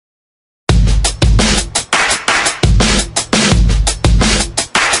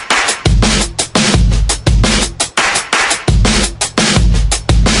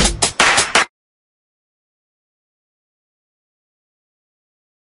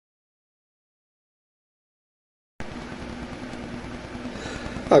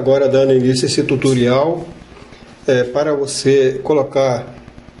Agora, dando início a esse tutorial, para você colocar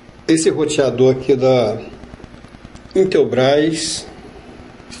esse roteador aqui da Intelbras,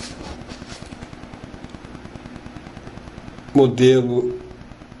 modelo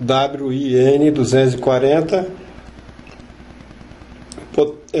WIN240,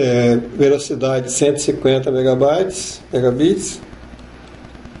 velocidade 150 megabits,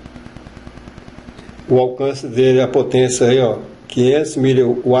 o alcance dele, a potência aí, ó, 500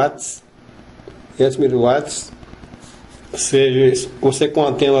 miliwatts, ou seja, você com uma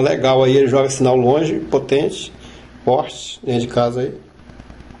antena legal aí, ele joga sinal longe, potente, forte, dentro de casa aí.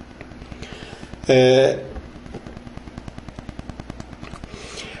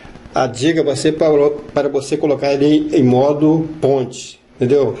 A dica vai ser para você colocar ele em modo ponte,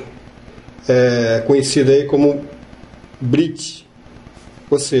 entendeu? Conhecido aí como bridge.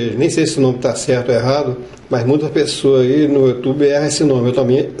 Ou seja, nem sei se o nome está certo ou errado, mas muitas pessoas aí no YouTube erram esse nome. Eu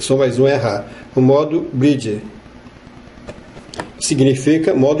também sou mais um a errar. O modo bridge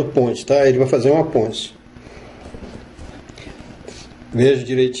significa modo ponte, tá? Ele vai fazer uma ponte. Veja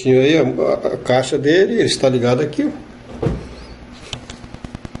direitinho aí a caixa dele, ele está ligado aqui, ó.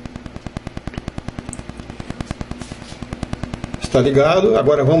 Está ligado.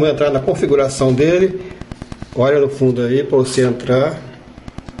 Agora vamos entrar na configuração dele. Olha no fundo aí para você entrar.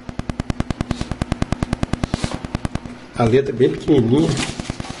 A letra bem pequenininha.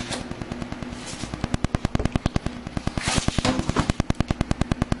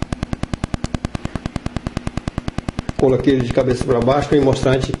 Coloquei ele de cabeça para baixo para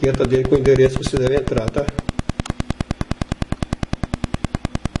mostrar a etiqueta dele com o endereço que você deve entrar, tá?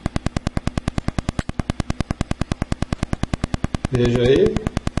 Veja aí.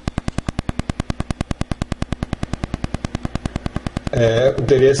 O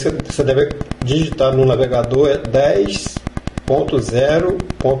endereço você deve digitar no navegador, é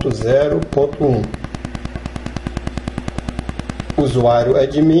 10.0.0.1. Usuário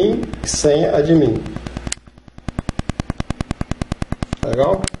admin, senha admin.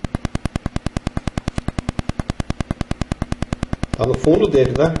 Legal? Tá no fundo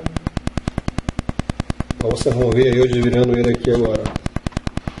dele, tá? Então vocês vão ver eu desvirando ele aqui agora.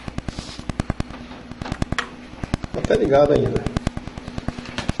 Tá ligado ainda.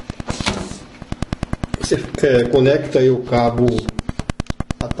 Você conecta aí o cabo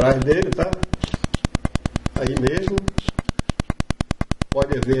atrás dele, tá? Aí mesmo.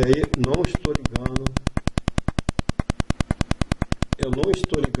 Pode ver aí, não estou ligando. Eu não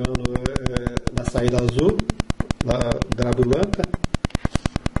estou ligando na saída azul da gradulanta.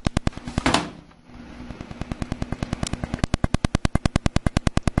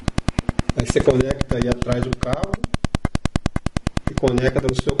 Aí você conecta aí atrás do cabo e conecta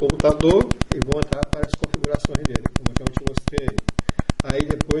no seu computador e vou entrar para as configurações dele, como eu já te mostrei. Aí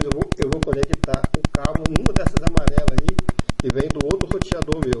depois eu vou conectar o cabo numa dessas amarelas aí que vem do outro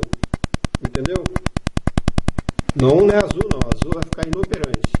roteador meu, entendeu? Não é azul não, azul vai ficar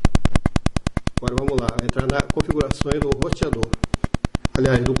inoperante. Agora vamos lá, entrar na configurações do roteador,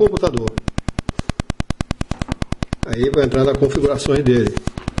 aliás, do computador. Aí vai entrar na configurações dele.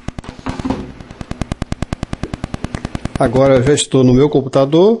 Agora eu já estou no meu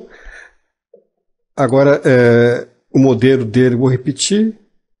computador. Agora o modelo dele, vou repetir,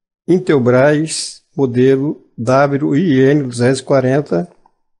 Intelbras, modelo WIN240.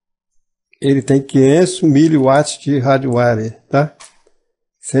 Ele tem 500 miliwatts de hardware, tá?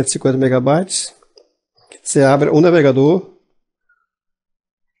 150 megabytes. Você abre o navegador.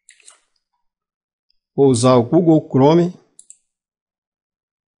 Vou usar o Google Chrome.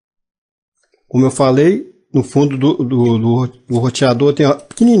 Como eu falei, no fundo do roteador tem uma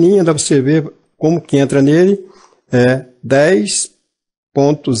pequenininha, dá para você ver como que entra nele.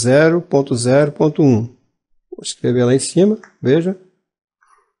 10.0.0.1. Vou escrever lá em cima, veja.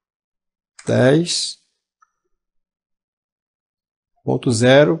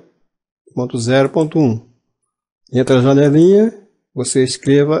 10.0.0.1. Entra a janelinha, você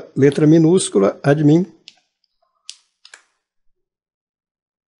escreva letra minúscula admin.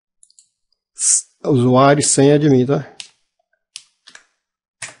 Usuário sem admin, tá?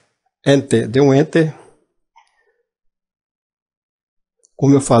 Enter, dê um enter.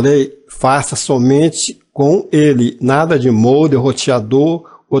 Como eu falei, faça somente com ele, nada de modem,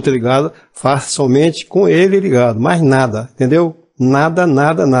 roteador, outro ligado, faça somente com ele ligado, mais nada, entendeu? Nada,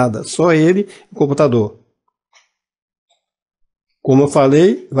 nada, nada, só ele e o computador. Como eu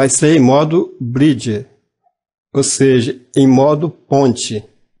falei, vai ser em modo bridge, ou seja, em modo ponte.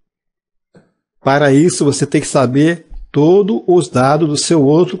 Para isso, você tem que saber todos os dados do seu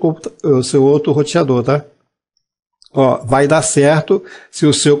outro roteador, tá? Ó, vai dar certo se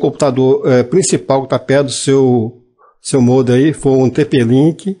o seu computador principal que está perto do seu modem aí for um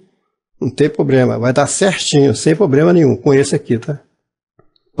TP-Link, não tem problema, vai dar certinho, sem problema nenhum, com esse aqui, tá?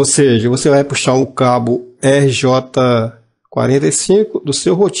 Ou seja, você vai puxar um cabo RJ45 do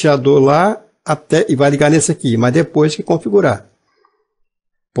seu roteador lá até e vai ligar nesse aqui, mas depois que configurar.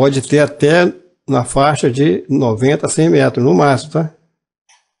 Pode ter até na faixa de 90 a 100 metros no máximo, tá?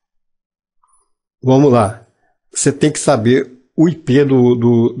 Vamos lá. Você tem que saber o IP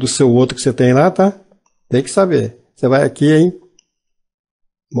do seu outro que você tem lá, tá? Tem que saber. Você vai aqui em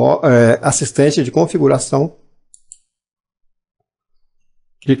assistente de configuração.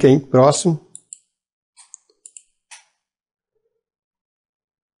 Clica em próximo.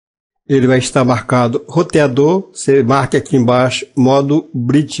 Ele vai estar marcado roteador. Você marca aqui embaixo modo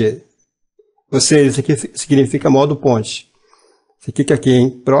bridge. Ou seja, isso aqui significa modo ponte. Você clica aqui em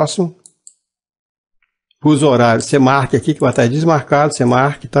próximo. Uso horário. Você marca aqui que vai estar desmarcado. Você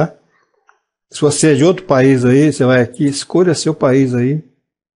marca, tá? Se você é de outro país aí, você vai aqui, escolha seu país aí.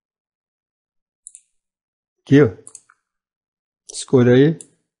 Aqui, ó. Escolha aí.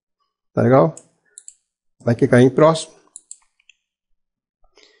 Tá legal? Vai clicar em próximo.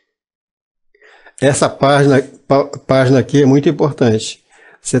 Essa página aqui é muito importante.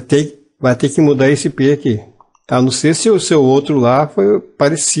 Você vai ter que mudar esse IP aqui. A não ser se o seu outro lá foi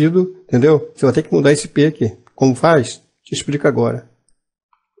parecido, entendeu? Você vai ter que mudar esse IP aqui. Como faz? Te explico agora.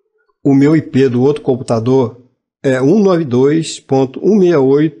 O meu IP do outro computador é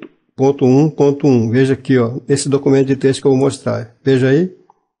 192.168.1.1. Veja aqui, ó, esse documento de texto que eu vou mostrar. Veja aí.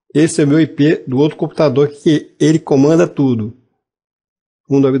 Esse é o meu IP do outro computador que ele comanda tudo.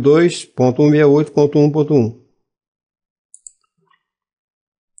 192.168.1.1.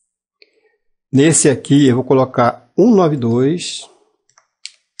 Nesse aqui eu vou colocar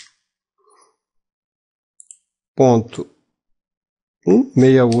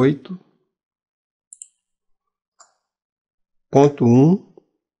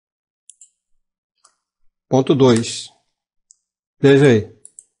Veja aí.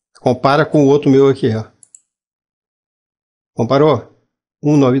 Compara com o outro meu aqui, ó. Comparou?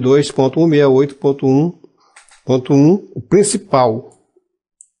 192.168.1.1, o principal.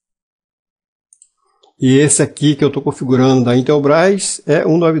 E esse aqui que eu estou configurando da Intelbras é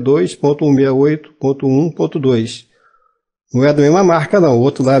 192.168.1.2. Não é da mesma marca não, o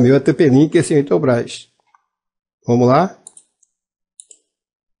outro lá meu é TP-Link e esse é Intelbras. Vamos lá.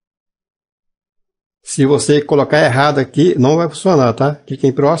 Se você colocar errado aqui, não vai funcionar, tá? Clique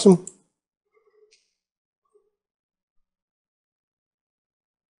em próximo.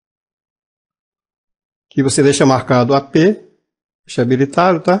 Aqui você deixa marcado AP, deixa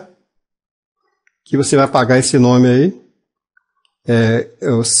habilitado, tá? Que você vai pagar esse nome aí.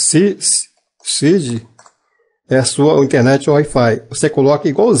 O CID é a sua internet Wi-Fi. Você coloca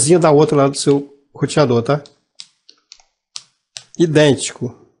igualzinho da outra lá do seu roteador, tá?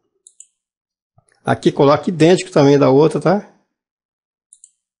 Idêntico. Aqui coloca idêntico também da outra, tá?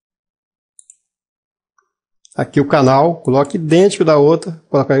 Aqui o canal, coloca idêntico da outra,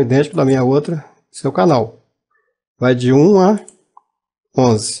 coloca idêntico da minha outra, seu canal. Vai de 1 a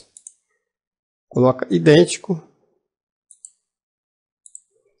 11. Coloca idêntico.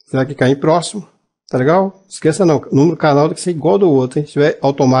 Você vai clicar em próximo. Tá legal? Esqueça não, o número do canal tem que ser igual do outro, hein? Se tiver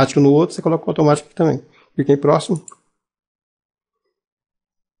automático no outro, você coloca automático aqui também. Clica em próximo.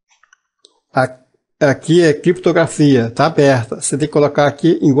 Aqui é criptografia, tá aberta. Você tem que colocar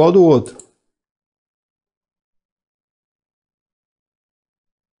aqui igual do outro.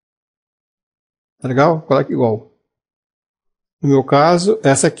 Tá legal? Coloca igual. No meu caso,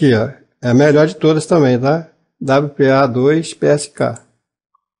 essa aqui, ó, é a melhor de todas também, tá? WPA2PSK.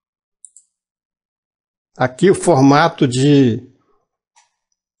 Aqui o formato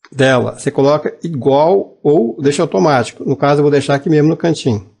dela, você coloca igual ou deixa automático. No caso, eu vou deixar aqui mesmo no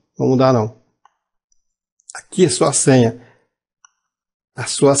cantinho. Não mudar não. Aqui a sua senha. A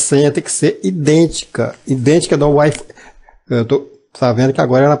sua senha tem que ser idêntica. Idêntica da Wi-Fi. Tá vendo que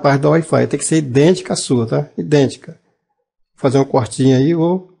agora é na parte da Wi-Fi. Tem que ser idêntica à sua, tá? Idêntica. Vou fazer um cortinho aí.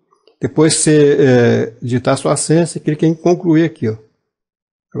 Depois que você digitar a sua senha, você clica em concluir aqui, ó.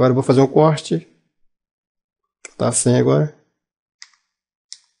 Agora eu vou fazer um corte. Tá a senha agora.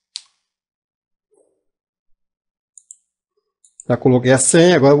 Já coloquei a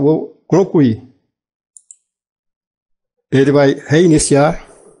senha, agora eu vou concluir. Ele vai reiniciar.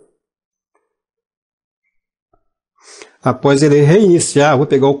 Após ele reiniciar, eu vou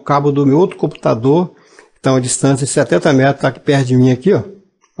pegar o cabo do meu outro computador, que está a uma distância de 70 metros, está aqui perto de mim aqui, ó.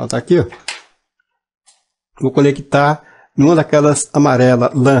 Está aqui, ó. Vou conectar numa daquelas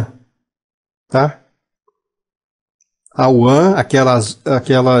amarelas LAN, tá? A WAN, aquela,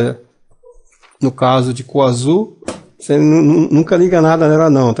 no caso de cor azul, você nunca liga nada nela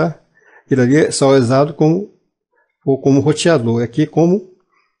não, tá? Ele ali é só usado como roteador, aqui como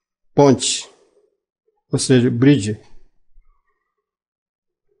ponte, ou seja, bridge.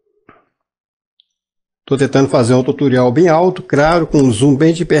 Estou tentando fazer um tutorial bem alto, claro, com um zoom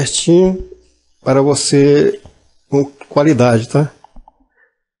bem de pertinho, para você com qualidade, tá?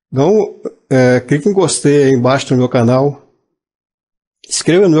 Então, clique em gostei aí embaixo do meu canal,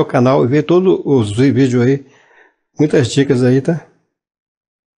 inscreva no meu canal e vê todos os vídeos aí, muitas dicas aí, tá?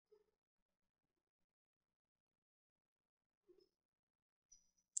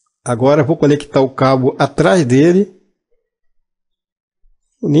 Agora eu vou conectar o cabo atrás dele,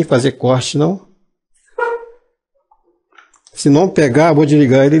 nem fazer corte não. Se não pegar, vou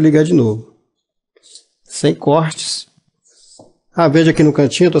desligar ele e ligar de novo, sem cortes. Ah, veja aqui no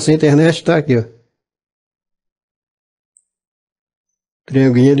cantinho, estou sem internet, tá aqui, ó.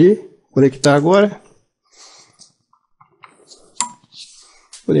 Triangulinho ali, conectar agora.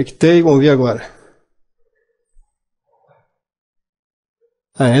 Conectei, vamos ver agora.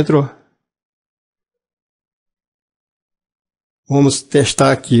 Ah, entrou. Vamos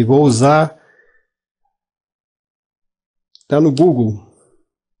testar aqui, vou usar, tá no Google.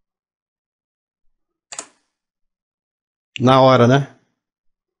 Na hora, né?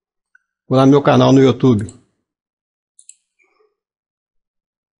 Vou lá no meu canal no YouTube.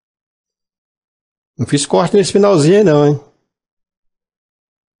 Não fiz corte nesse finalzinho aí não, hein?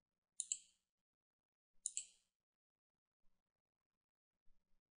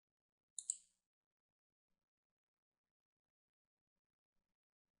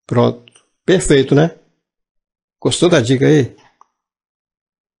 Pronto. Perfeito, né? Gostou da dica aí?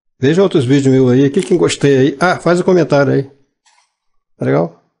 Veja outros vídeos meus aí. Quem gostei aí? Ah, faz um comentário aí. Tá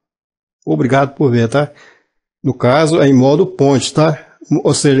legal? Obrigado por ver, tá? No caso, é em modo ponte, tá?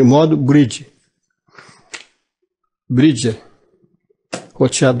 Ou seja, modo bridge. Bridger.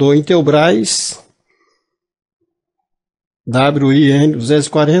 Roteador Intelbras. WIN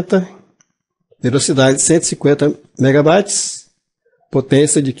 240. Velocidade 150 megabytes.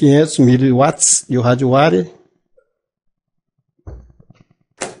 Potência de 500 miliwatts e o hardware.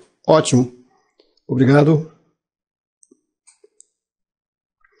 Ótimo. Obrigado.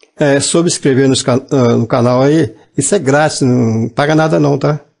 Subscrever no canal aí. Isso é grátis, não paga nada não,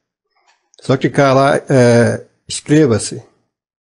 tá? Só clicar lá, inscreva-se.